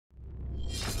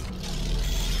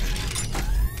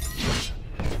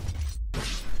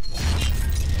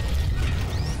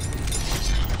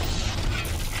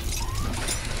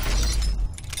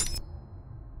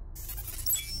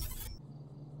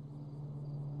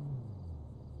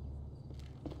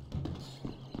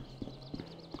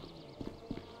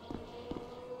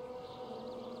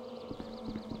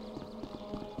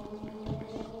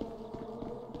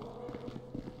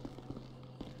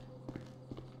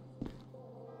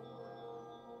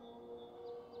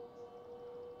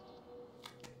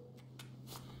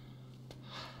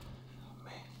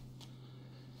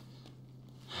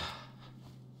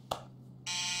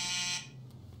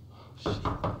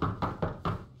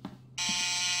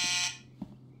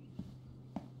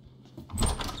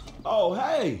Oh,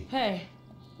 hey. Hey.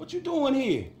 What you doing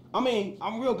here? I mean,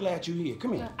 I'm real glad you're here.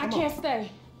 Come here. I can't stay.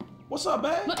 What's up,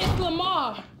 babe? No, it's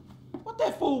Lamar. What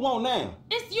that fool want now?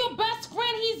 It's your best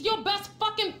friend. He's your best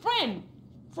fucking friend.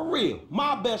 For real.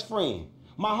 My best friend.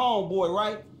 My homeboy,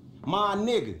 right? My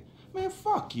nigga. Man,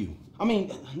 fuck you. I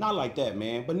mean, not like that,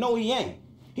 man. But no, he ain't.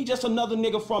 He just another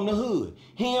nigga from the hood.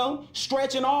 Him,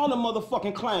 stretching all the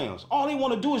motherfucking clowns. All he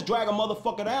wanna do is drag a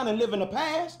motherfucker down and live in the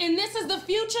past. And this is the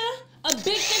future? A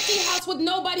big empty house with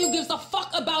nobody who gives a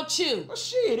fuck about you. Well,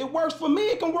 shit, it works for me,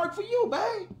 it can work for you,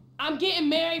 babe. I'm getting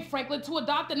married, Franklin, to a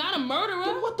doctor, not a murderer.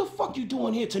 Then what the fuck you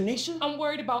doing here, Tanisha? I'm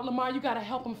worried about Lamar. You gotta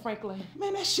help him, Franklin.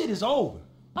 Man, that shit is over.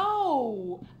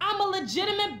 Oh, I'm a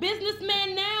legitimate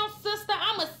businessman now, sister.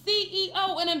 I'm a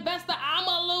CEO, an investor. I'm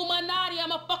a Illuminati.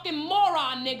 I'm a fucking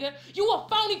moron, nigga. You a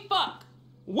phony fuck.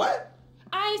 What?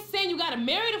 I ain't saying you gotta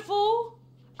marry the fool.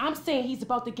 I'm saying he's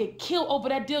about to get killed over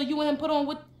that deal you and him put on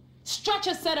with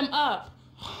Stretcher set him up.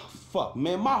 Fuck,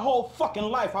 man. My whole fucking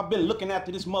life I've been looking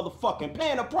after this motherfucking,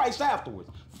 paying the price afterwards.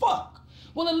 Fuck.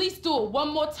 Well, at least do it one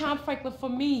more time, Franklin, for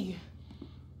me.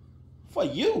 For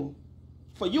you?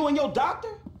 For you and your doctor?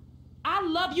 I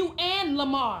love you and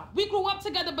Lamar. We grew up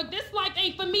together, but this life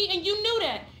ain't for me, and you knew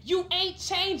that. You ain't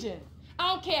changing. I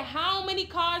don't care how many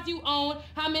cars you own,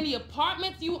 how many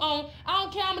apartments you own. I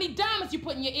don't care how many diamonds you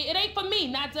put in your ear. It ain't for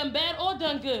me, not done bad or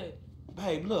done good.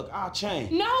 Babe, look, I'll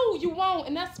change. No, you won't,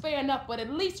 and that's fair enough, but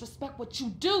at least respect what you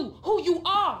do, who you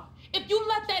are. If you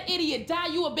let that idiot die,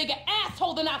 you a bigger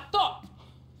asshole than I thought.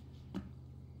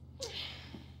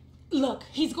 Look,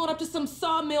 he's going up to some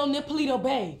sawmill near Polito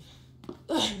Bay.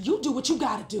 You do what you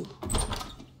gotta do.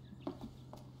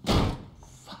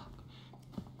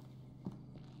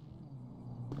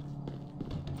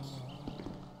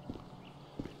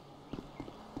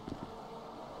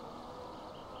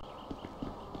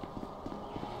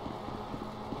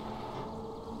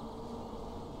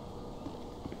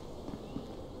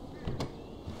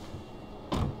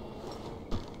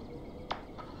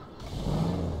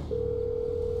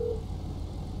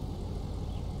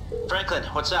 Franklin,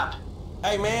 what's up?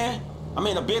 Hey, man, I'm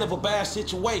in a bit of a bad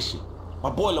situation. My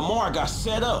boy Lamar got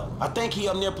set up. I think he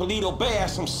up near Polito Bay at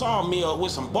some sawmill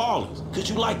with some ballers. Could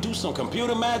you, like, do some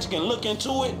computer magic and look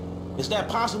into it? Is that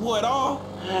possible at all?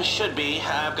 Should be.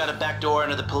 I've got a back door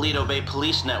into the Polito Bay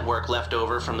police network left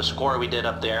over from the score we did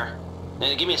up there.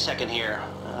 Give me a second here.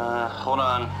 Hold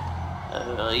on.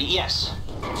 Yes.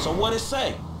 So what'd it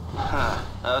say?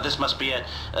 This must be it.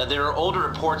 There are older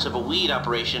reports of a weed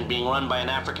operation being run by an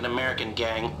African-American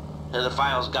gang. The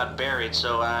files got buried,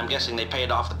 so I'm guessing they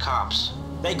paid off the cops.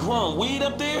 They growing weed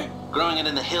up there? Growing it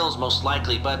in the hills, most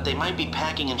likely, but they might be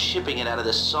packing and shipping it out of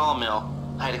this sawmill.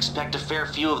 I'd expect a fair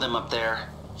few of them up there.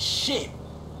 Shit.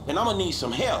 Then I'm gonna need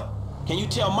some help. Can you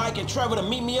tell Mike and Trevor to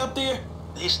meet me up there?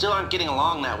 They still aren't getting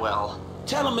along that well.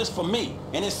 Tell them it's for me,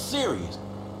 and it's serious.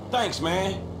 Thanks,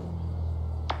 man.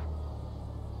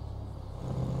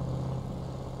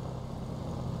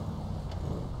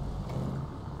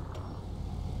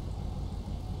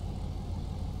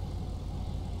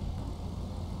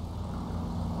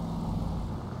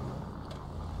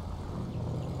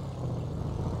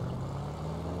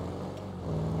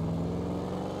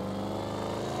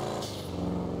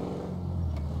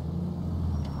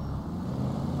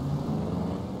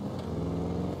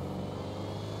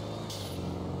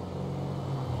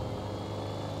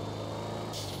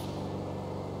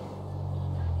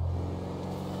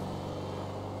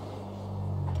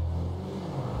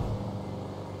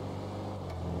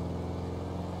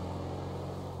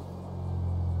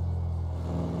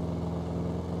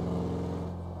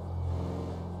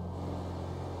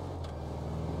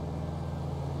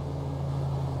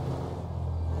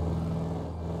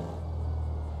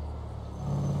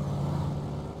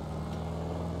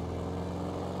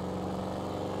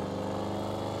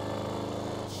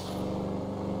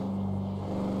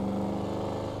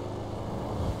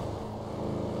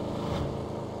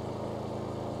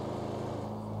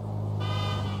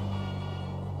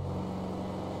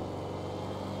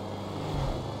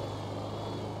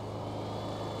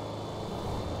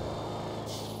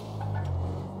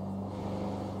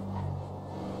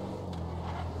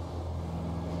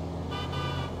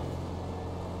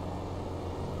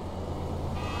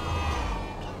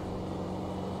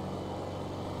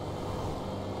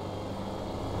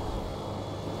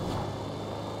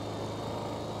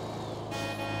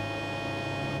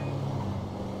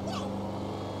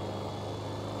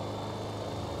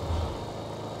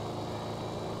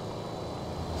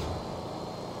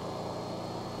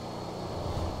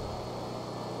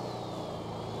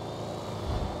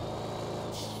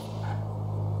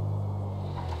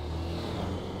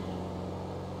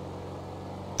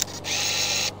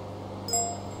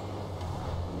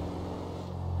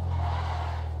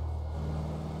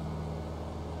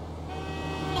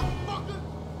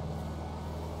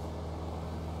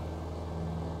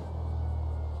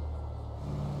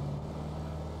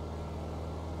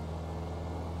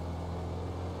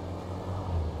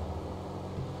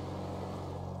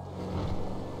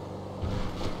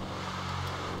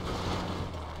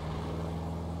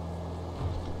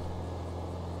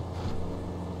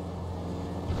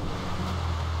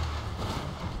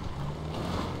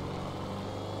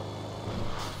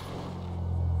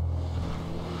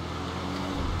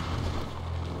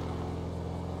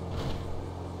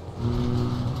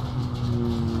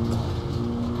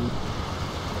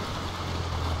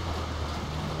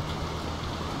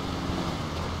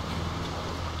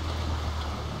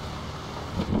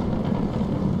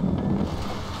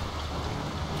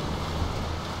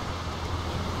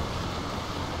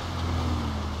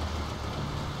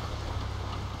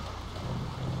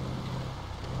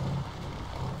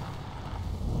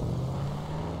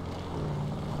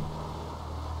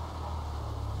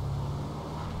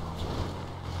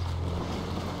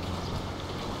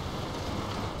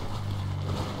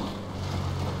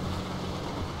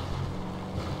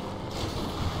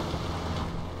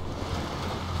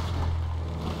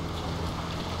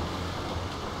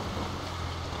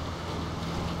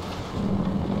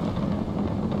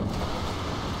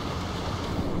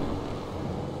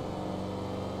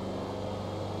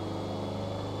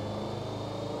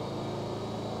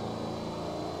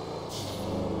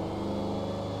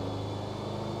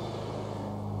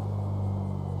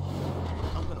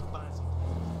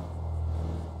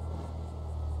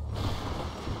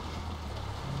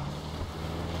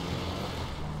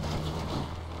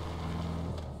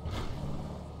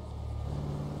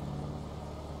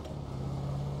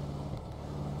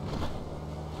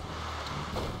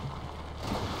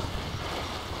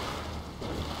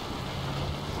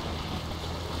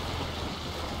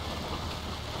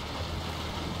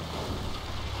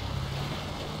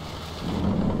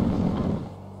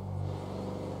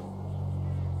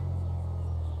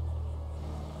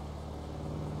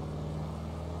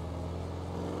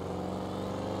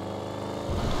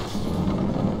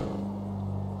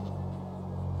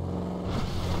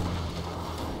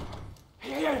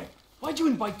 Why'd you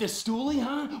invite this stoolie,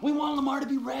 huh? We want Lamar to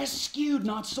be rescued,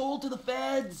 not sold to the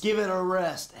feds. Give it a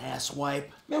rest, asswipe.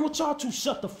 Man, would y'all two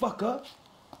shut the fuck up?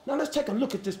 Now let's take a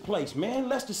look at this place, man.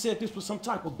 Lester said this was some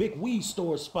type of big weed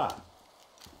store spot.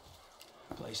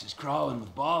 Place is crawling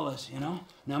with ballers, you know?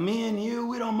 Now me and you,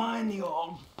 we don't mind the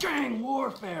old gang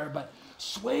warfare, but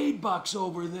Suede Buck's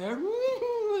over there.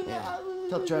 Yeah,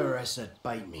 tell Trevor I said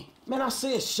bite me. Man, I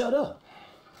said shut up.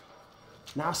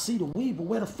 Now I see the weed, but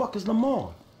where the fuck is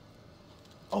Lamar?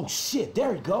 Oh shit,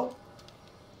 there he go.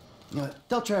 You know,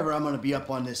 tell Trevor I'm gonna be up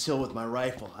on this hill with my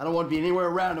rifle. I don't want to be anywhere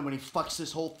around him when he fucks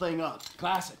this whole thing up.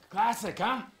 Classic,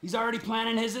 huh? He's already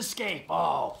planning his escape.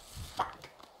 Oh, fuck.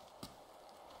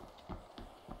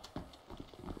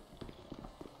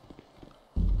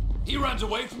 He runs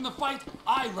away from the fight,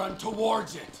 I run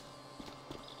towards it.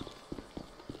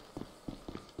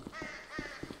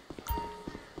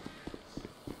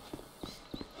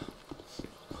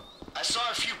 I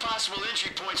saw a few possible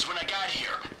entry points when I got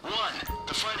here. One,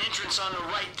 the front entrance on the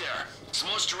right there. It's the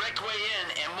most direct way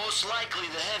in and most likely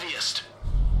the heaviest.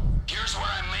 Here's where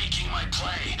I'm making my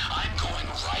play. I'm going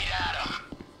right at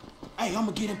him. Hey, I'm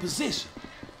gonna get in position.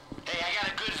 Hey, I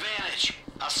got a good vantage.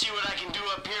 I'll see what I can do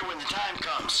up here when the time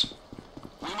comes.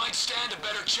 We might stand a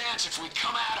better chance if we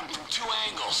come at him from two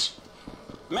angles.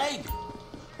 Maybe.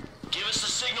 Give us the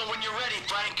signal when you're ready,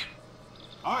 Frank.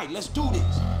 All right, let's do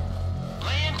this.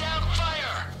 Laying down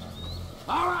fire!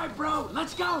 All right, bro,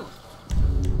 let's go.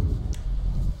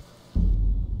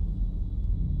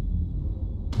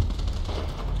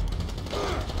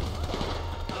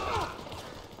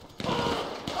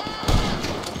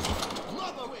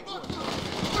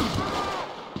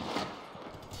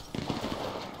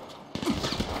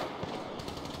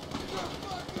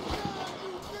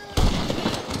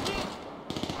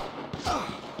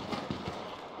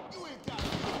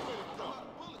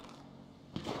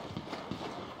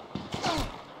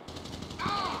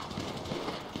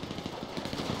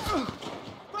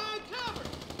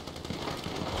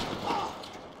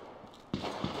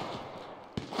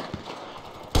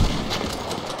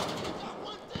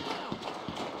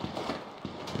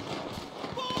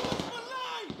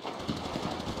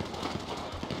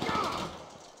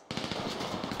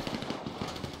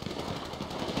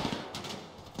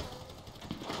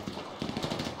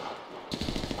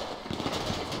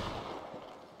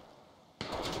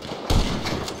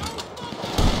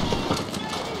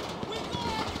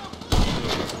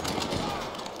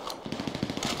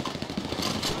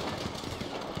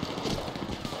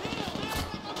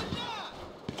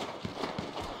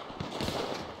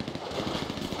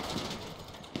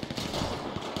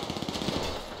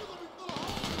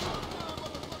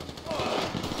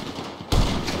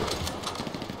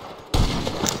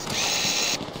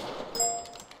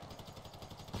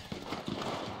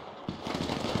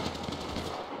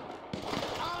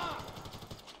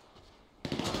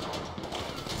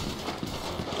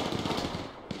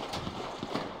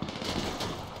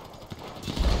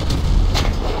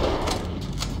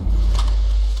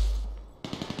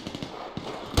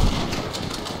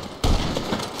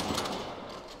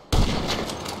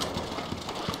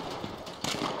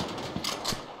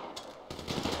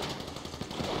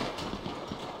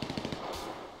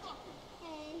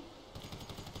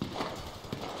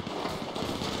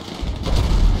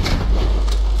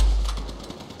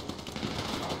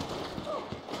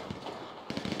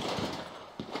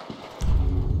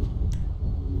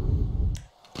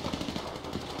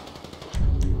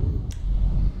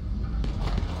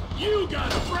 You got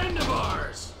a friend of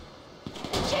ours!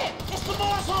 Shit, it's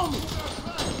Lamar's homie.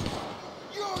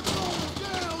 You're going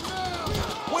down now!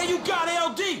 Where you got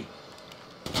LD?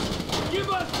 Give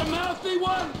us the mouthy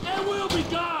one, and we'll be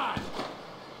gone!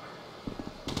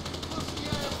 Pussy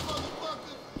ass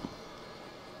motherfucker!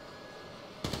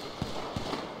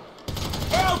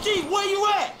 G, where you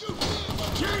at?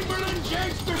 Chamberlain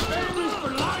gangster families for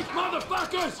life,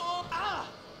 motherfuckers!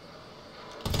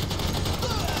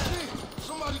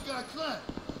 Somebody got clapped.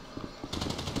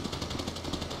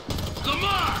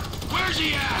 Lamar! Where's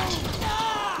he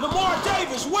at? Lamar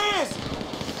Davis, where is he?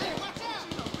 Hey, watch out!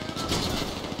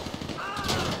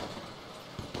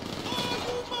 All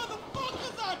you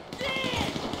motherfuckers are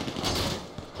dead!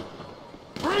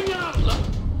 Bring out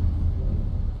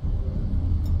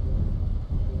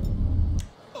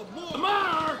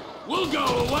Lamar! We'll go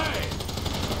away!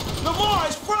 Lamar,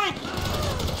 it's Frank!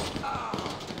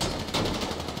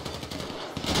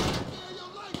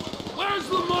 Where's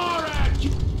Lamar at?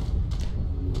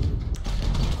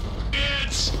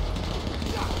 It's...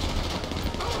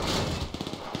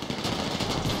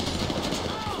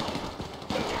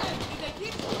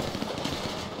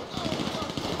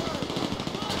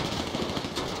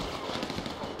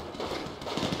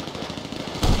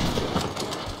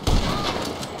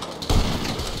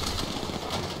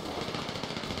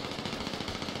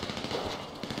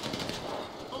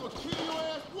 I'ma kill your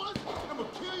ass once, I'ma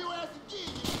kill your ass again,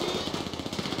 you kid!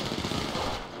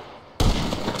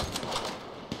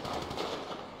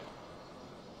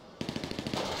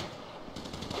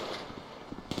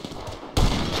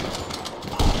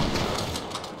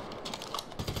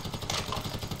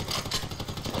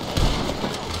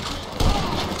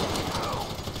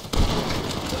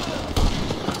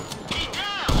 He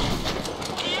down!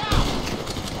 He out!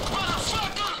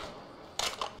 Motherfucker!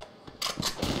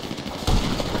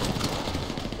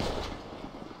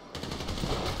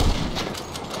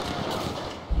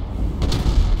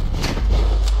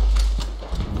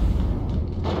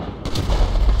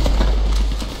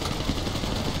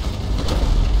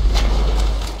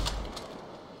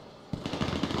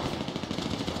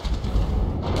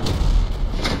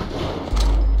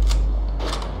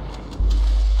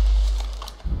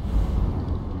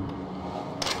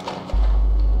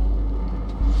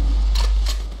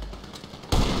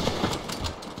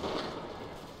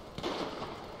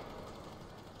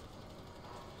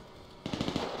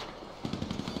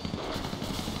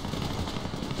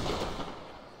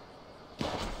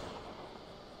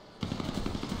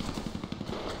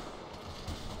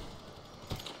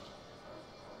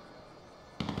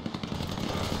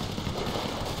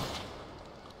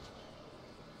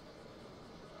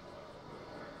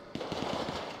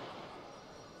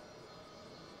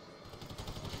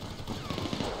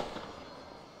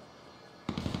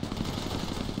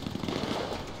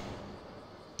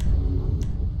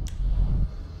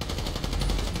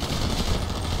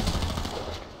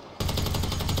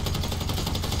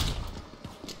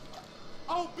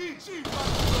 OBG,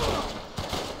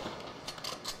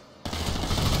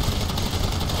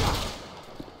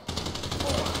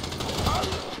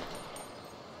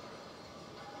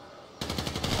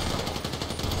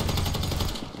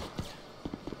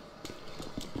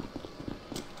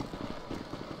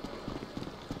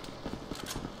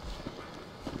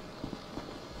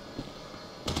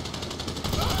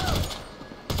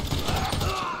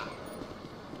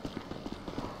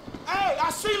 Hey, I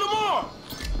see Lamar!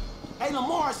 Hey,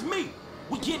 Lamar, it's me.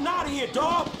 We getting out of here,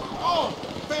 dog. Oh,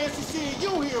 fancy seeing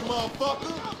you here,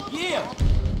 motherfucker! Yeah.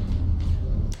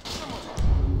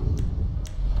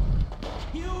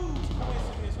 Huge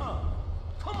coincidence, huh?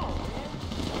 Come on,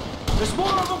 man. There's more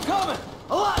of them coming!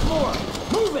 A lot more!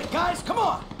 Move it, guys, come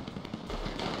on!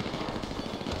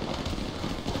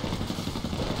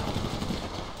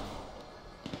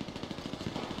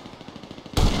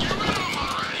 Get rid of him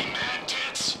already, mad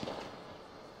tits!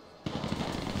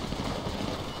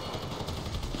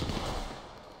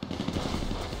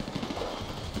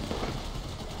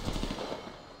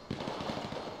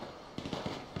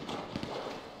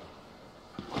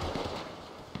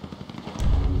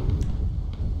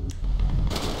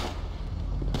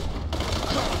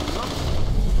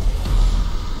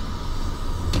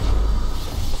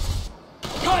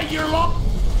 Cut your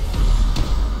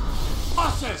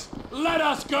losses! Let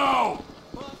us go!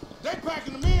 They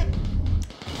packing them in!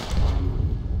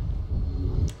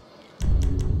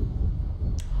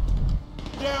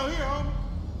 Down here, homie!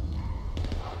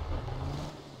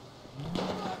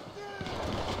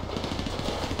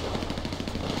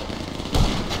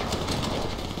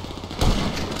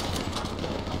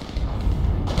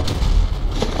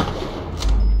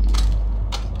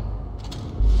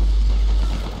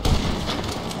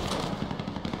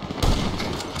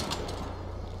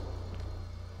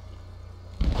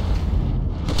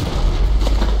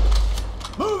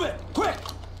 Move it, quick!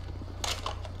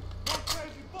 One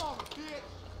crazy baller, bitch!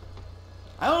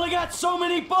 I only got so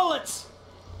many bullets!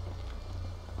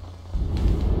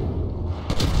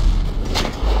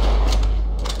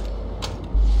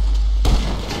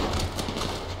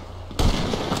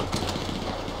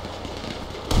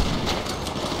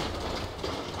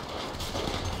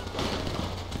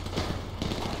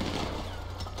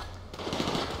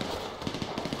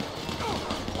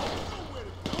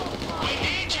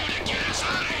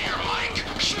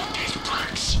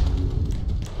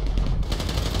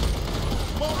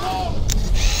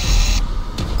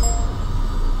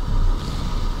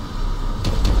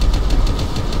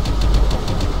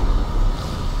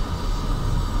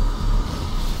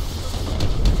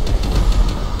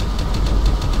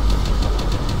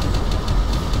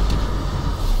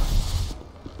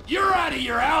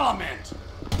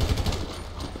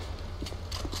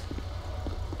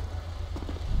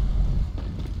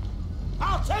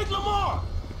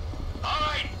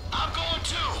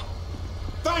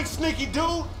 sneaky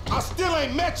dude. I still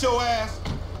ain't met your ass.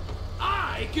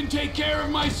 I can take care of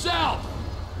myself.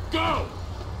 Go.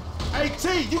 Hey,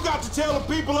 T, you got to tell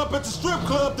the people up at the strip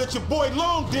club that your boy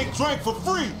Long Dick drank for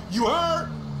free. You heard?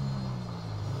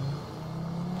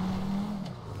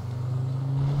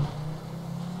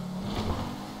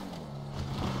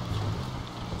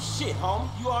 Shit, homie,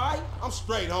 you alright? I'm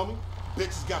straight, homie.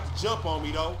 Bitches got the jump on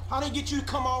me, though. How they get you to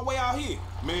come all the way out here?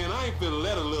 Man, I ain't finna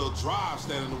let a little drive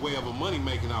stand in the way of a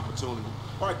money-making opportunity.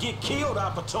 Or a get killed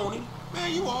opportunity?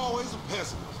 Man, you always a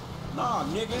pessimist. Nah,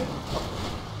 nigga.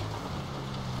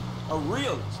 A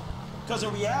realist. Cause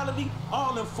in reality,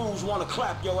 all them fools wanna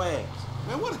clap your ass.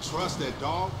 Man, what a trust that,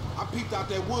 dog. I peeped out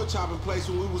that wood chopping place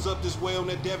when we was up this way on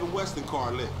that Devin Weston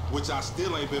car lit, which I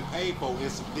still ain't been paid for,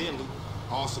 incidentally.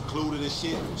 All secluded and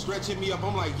shit. Stretching me up,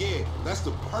 I'm like, yeah, that's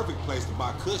the perfect place to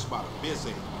buy kush by the biz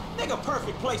end. Nigga,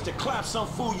 perfect place to clap some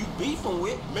fool you beefing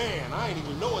with. Man, I ain't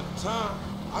even know at the time.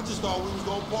 I just thought we was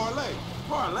gonna parlay.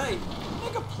 Parlay?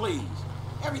 Nigga, please.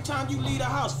 Every time you leave the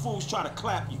house, fools try to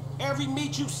clap you. Every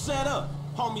meet you set up,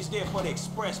 homies there for the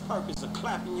express purpose of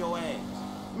clapping your ass.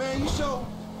 Man, you sure?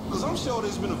 Cause I'm sure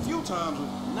there's been a few times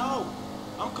when... No,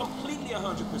 I'm completely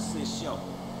 100% sure.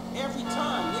 Every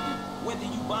time, nigga. Whether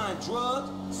you buying drugs,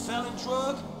 selling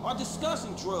drugs, or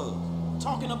discussing drugs.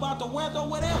 Talking about the weather or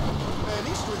whatever. Man,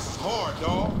 these streets is hard,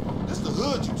 dawg. This the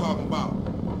hood you talking about.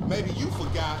 Maybe you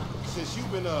forgot, since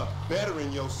you've been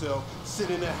bettering yourself,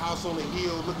 sitting in that house on the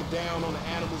hill, looking down on the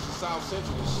animals in South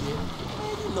Central and shit.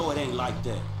 Man, you know it ain't like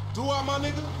that. Do I, my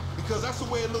nigga? Because that's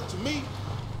the way it looked to me.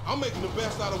 I'm making the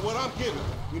best out of what I'm giving.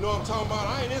 You know what I'm talking about?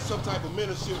 I ain't in some type of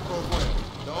mentorship program.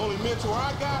 The only mentor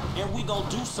I got... And we gonna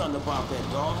do something about that,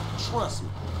 dog. Trust me.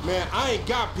 Man, I ain't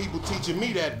got people teaching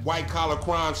me that white-collar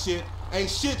crime shit. Ain't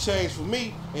shit changed for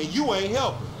me, and you ain't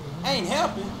helping. Ain't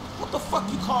helping? What the fuck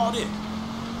you call this?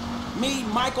 Me,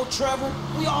 Michael, Trevor,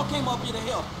 we all came up here to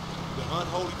help. The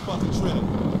unholy fucking trinity.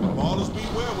 Ballers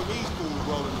beware when these fools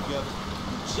rolling together.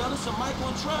 You jealous of Michael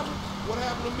and Trevor? What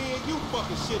happened to me and you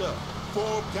fucking shit up?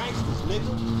 Four gangsters,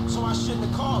 nigga. So I shouldn't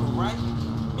have called him, right?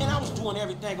 Man, I was doing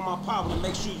everything in my power to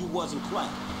make sure you wasn't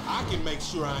clapped. I can make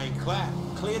sure I ain't clapped.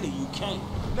 Clearly you can't.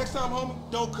 Next time, homie,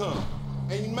 don't come.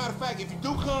 And matter of fact, if you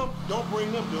do come, don't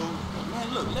bring them, dude.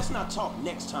 Man, look, let's not talk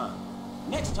next time.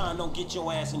 Next time, don't get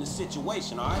your ass in a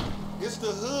situation, all right? It's the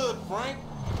hood, Frank.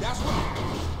 That's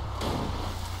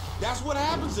what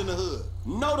happens in the hood.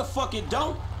 No, the fuck it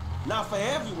don't. Not for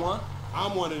everyone.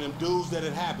 I'm one of them dudes that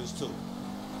it happens to.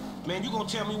 Man, you gonna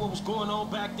tell me what was going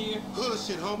on back there? Hood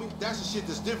shit, homie. That's the shit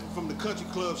that's different from the country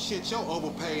club shit your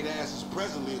overpaid ass is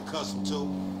presently accustomed to.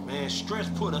 Man, stress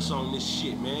put us on this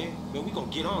shit, man. Man, we gonna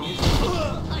get on his Hey,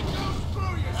 don't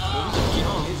screw yourself. Man, we gonna get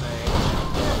on his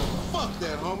ass. Fuck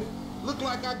that, homie. Look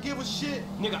like I give a shit.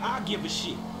 Nigga, I give a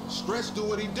shit. Stretch do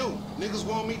what he do. Niggas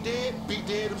want me dead, be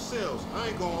dead themselves. I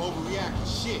ain't gonna overreact to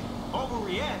shit.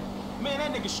 Overreact? Man,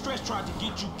 that nigga Stretch tried to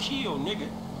get you killed, nigga.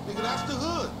 Nigga, that's the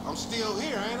hood. I'm still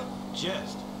here, ain't I?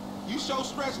 Just. You sure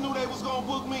Stretch knew they was gonna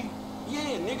book me?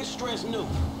 Yeah, nigga, Stress knew.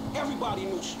 Everybody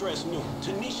knew Stress knew.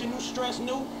 Tanisha knew Stress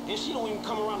knew, and she don't even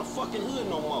come around the fucking hood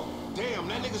no more. Damn,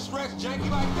 that nigga Stretch janky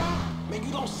like that? Man,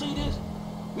 you don't see this?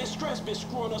 Man, Stress been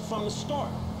screwing us from the start.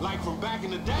 Like from back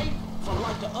in the day? From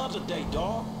like the other day,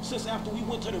 dawg. Since after we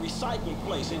went to the recycling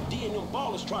place and D and them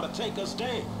ballers try to take us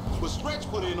down. But Stretch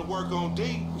put in the work on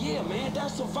D. Yeah, man,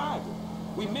 that's survival.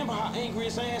 Remember how angry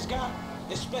his ass got?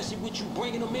 Especially with you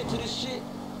bringing him into this shit?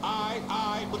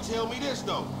 Aight, but tell me this,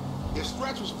 though. If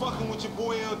Stretch was fucking with your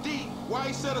boy LD, why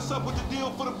he set us up with the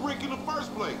deal for the brick in the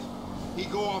first place? He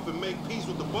go off and make peace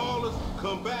with the ballers,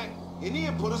 come back, and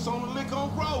then put us on the lick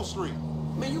on Grove Street.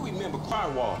 Man, you remember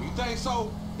Crywall. You think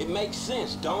so? It makes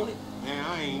sense, don't it? Man,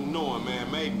 I ain't knowing,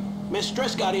 man, maybe. Man,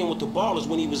 Stretch got in with the ballers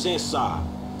when he was inside.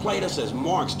 Played us as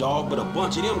marks, dog, but a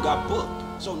bunch of them got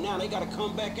booked. So now they gotta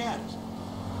come back at us.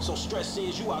 So Stretch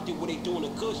sends you out there where they doing a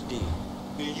kush deal.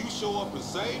 Then you show up and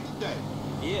save the day.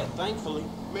 Yeah, thankfully.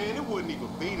 Man, it wouldn't even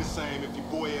be the same if your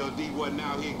boy LD wasn't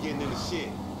out here getting in the shit.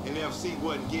 And FC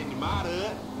wasn't getting him out of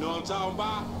it. Know what I'm talking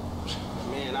about?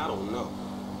 Man, I don't know.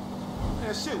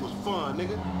 That shit was fun,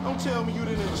 nigga. Don't tell me you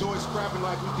didn't enjoy scrapping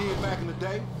like we did back in the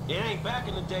day. It ain't back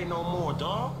in the day no more,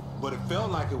 dawg. But it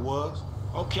felt like it was.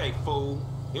 Okay, fool.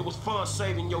 It was fun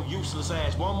saving your useless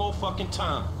ass one more fucking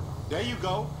time. There you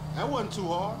go. That wasn't too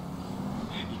hard.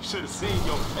 You should have seen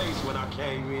your face when I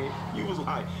came in. You was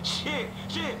like, shit.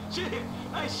 Hey,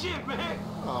 shit, man.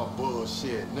 Oh,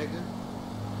 bullshit, nigga.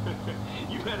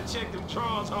 You better check them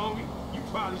drawers, homie. You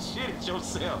probably shitted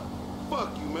yourself.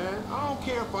 Fuck you, man. I don't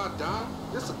care if I die.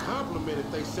 It's a compliment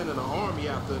if they sending an army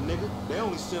after a nigga. They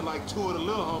only send like 2 of the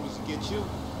little homies to get you.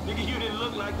 Nigga, you didn't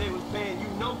look like they was paying you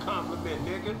no compliment,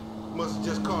 nigga. Must have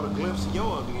just caught a glimpse of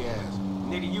your ugly ass.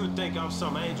 Nigga, you think I'm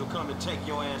some angel come to take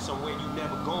your ass somewhere you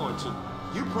never going to.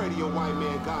 You pray to your white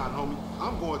man God, homie.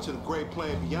 I'm going to the great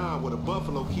plain beyond where the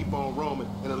buffalo keep on roaming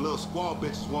and the little squaw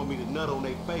bitches want me to nut on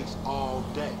their face all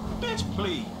day. Bitch,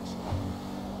 please.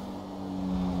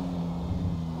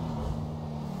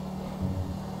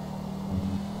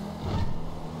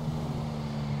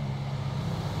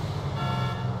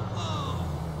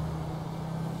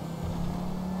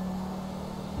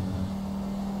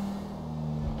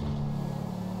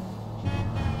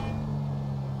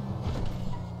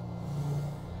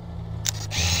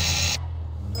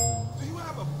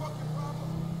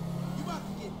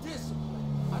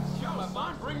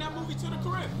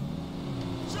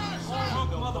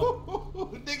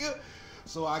 Nigga,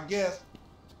 so I guess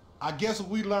what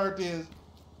we learned is,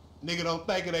 nigga don't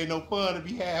think it ain't no fun to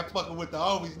be half fucking with the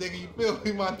homies, nigga. You feel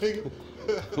me, my nigga?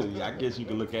 Yeah, I guess you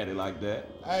can look at it like that.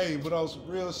 Hey, but on some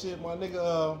real shit, my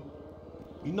nigga,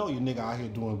 you know your nigga out here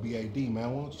doing BAD,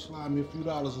 man. Why don't you slide me a few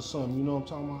dollars or something? You know what I'm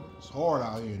talking about? It's hard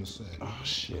out here in the city. Oh,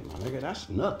 shit, my nigga, that's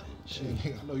nothing. Shit.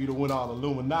 Nigga, I know you done went all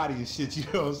Illuminati and shit, you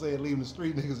know what I'm saying? Leaving the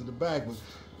street niggas in the back, but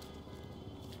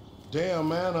damn,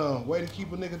 man, way to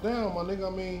keep a nigga down, my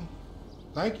nigga. I mean,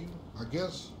 thank you. I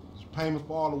guess it's payment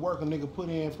for all the work a nigga put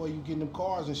in for you getting them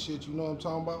cars and shit, you know what I'm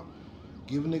talking about?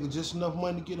 Give a nigga just enough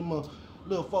money to get him a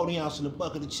little 40 ounce in a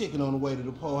bucket of chicken on the way to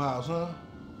the po house, huh?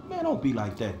 Man, don't be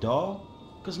like that, dawg.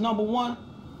 Cause number one,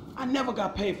 I never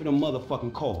got paid for them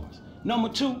motherfucking cars. Number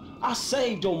two, I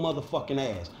saved your motherfucking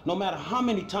ass. No matter how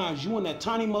many times you and that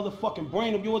tiny motherfucking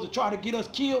brain of yours to try to get us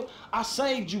killed, I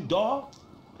saved you, dawg.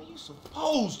 You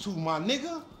supposed to, my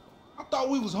nigga. I thought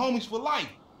we was homies for life.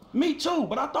 Me too,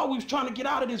 but I thought we was trying to get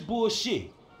out of this bullshit.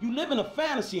 You live in a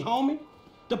fantasy, homie.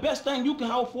 The best thing you can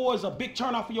hope for is a big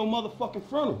turnout for your motherfucking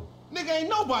funeral. Nigga, ain't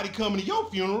nobody coming to your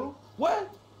funeral.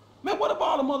 What? Man, what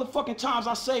about all the motherfucking times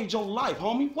I saved your life,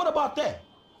 homie? What about that?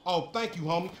 Oh, thank you,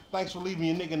 homie. Thanks for leaving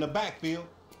your nigga in the backfield.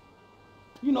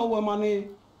 You know what, my nigga?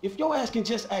 If your ass can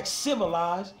just act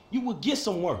civilized, you would get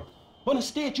some work. But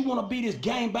instead, you want to be this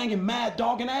gang-banging,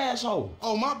 mad-dogging asshole.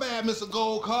 Oh, my bad, Mr.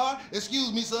 Gold Card.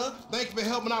 Excuse me, sir. Thank you for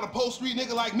helping out a post-street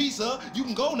nigga like me, sir. You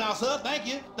can go now, sir. Thank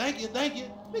you. Thank you. Thank you.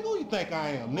 Nigga, who you think I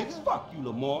am, nigga? Fuck you,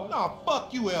 Lamar. Nah,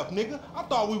 fuck you, F, nigga. I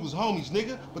thought we was homies,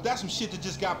 nigga. But that's some shit that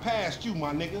just got past you,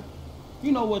 my nigga.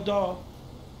 You know what, dawg?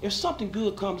 If something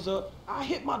good comes up, I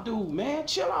hit my dude, man.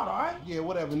 Chill out, all right? Yeah,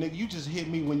 whatever, nigga. You just hit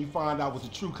me when you find out what the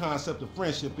true concept of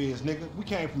friendship is, nigga. We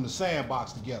came from the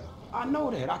sandbox together. I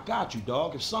know that. I got you,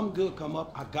 dog. If something good come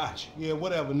up, I got you. Yeah,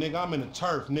 whatever, nigga. I'm in the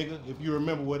turf, nigga, if you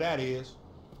remember where that is.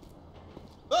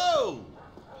 Oh!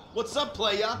 What's up,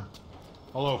 playa?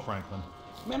 Hello, Franklin.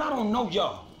 Man, I don't know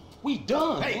y'all. We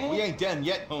done, Hey, man. we ain't done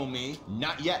yet, homie.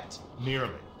 Not yet.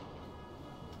 Nearly.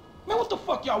 Man, what the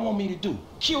fuck y'all want me to do?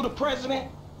 Kill the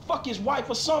president? Fuck his wife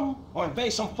or something? Or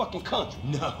invade some fucking country?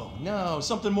 No,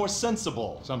 something more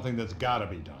sensible. Something that's gotta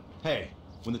be done. Hey,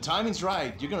 when the timing's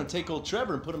right, you're gonna take old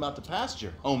Trevor and put him out to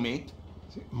pasture, homie.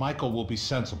 See, Michael will be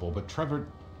sensible, but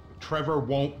Trevor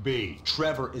won't be.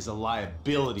 Trevor is a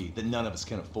liability that none of us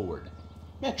can afford.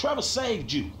 Man, Trevor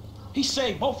saved you. He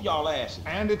saved both y'all asses.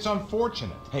 And it's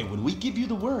unfortunate. Hey, when we give you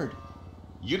the word,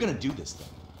 you're gonna do this thing.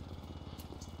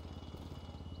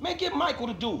 Man, get Michael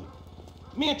to do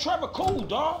it. Me and Trevor cool,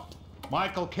 dawg.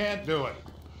 Michael can't do it.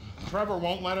 Trevor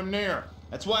won't let him near.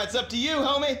 That's why it's up to you,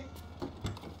 homie.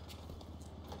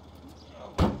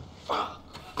 Fuck.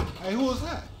 Hey, who is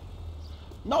that?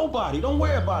 Nobody. Don't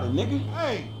worry about it, nigga.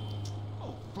 Hey,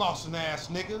 oh, flossing ass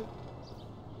nigga.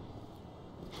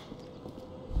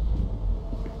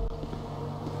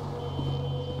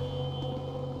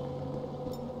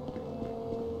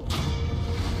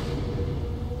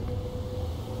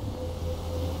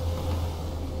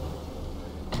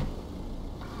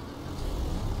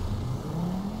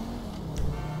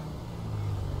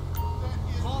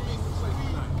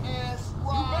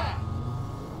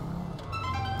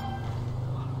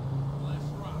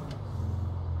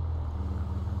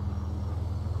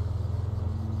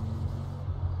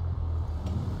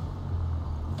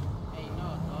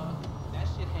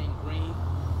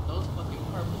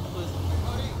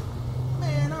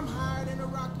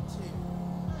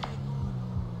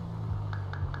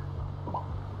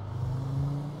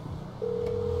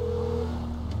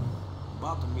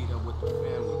 About to meet up with the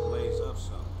family, blaze up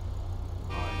something.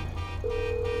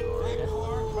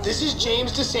 This is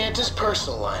James DeSantis'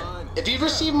 personal line. If you've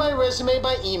received my resume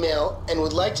by email and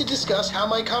would like to discuss how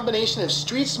my combination of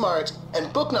street smarts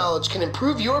and book knowledge can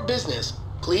improve your business,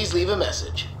 please leave a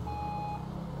message.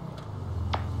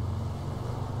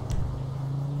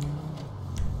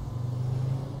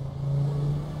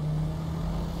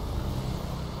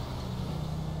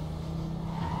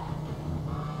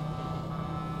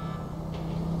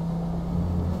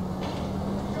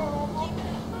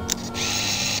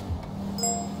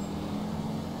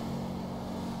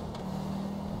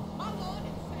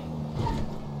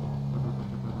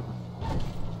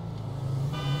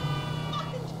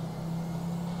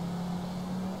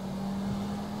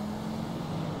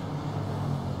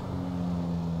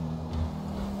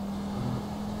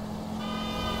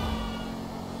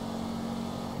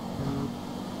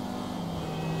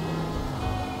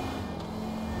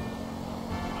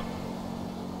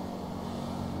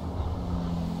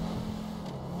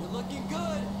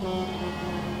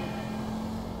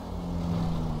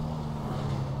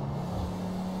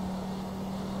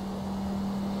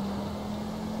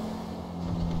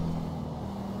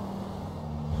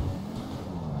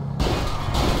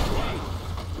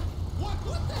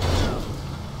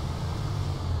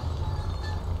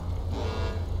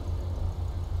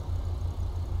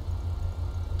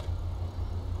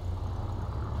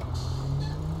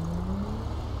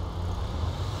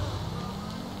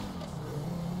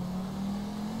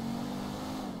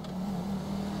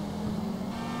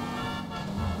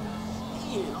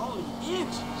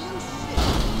 inch. You shit.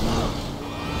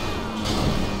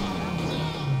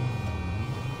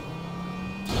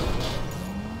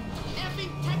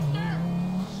 Effing Texter!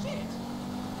 Shit!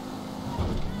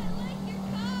 I like your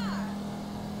car.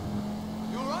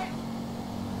 You alright?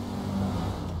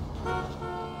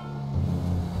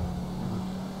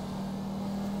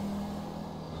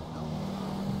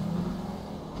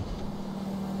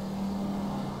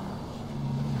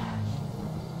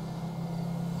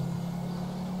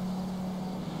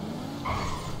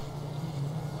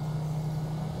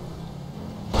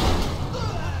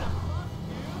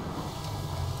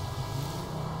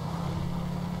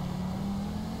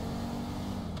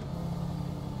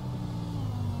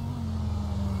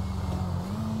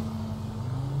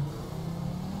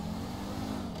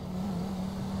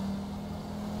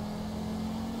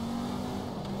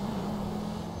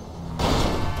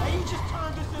 Hey, you just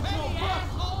turned this into a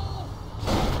bus.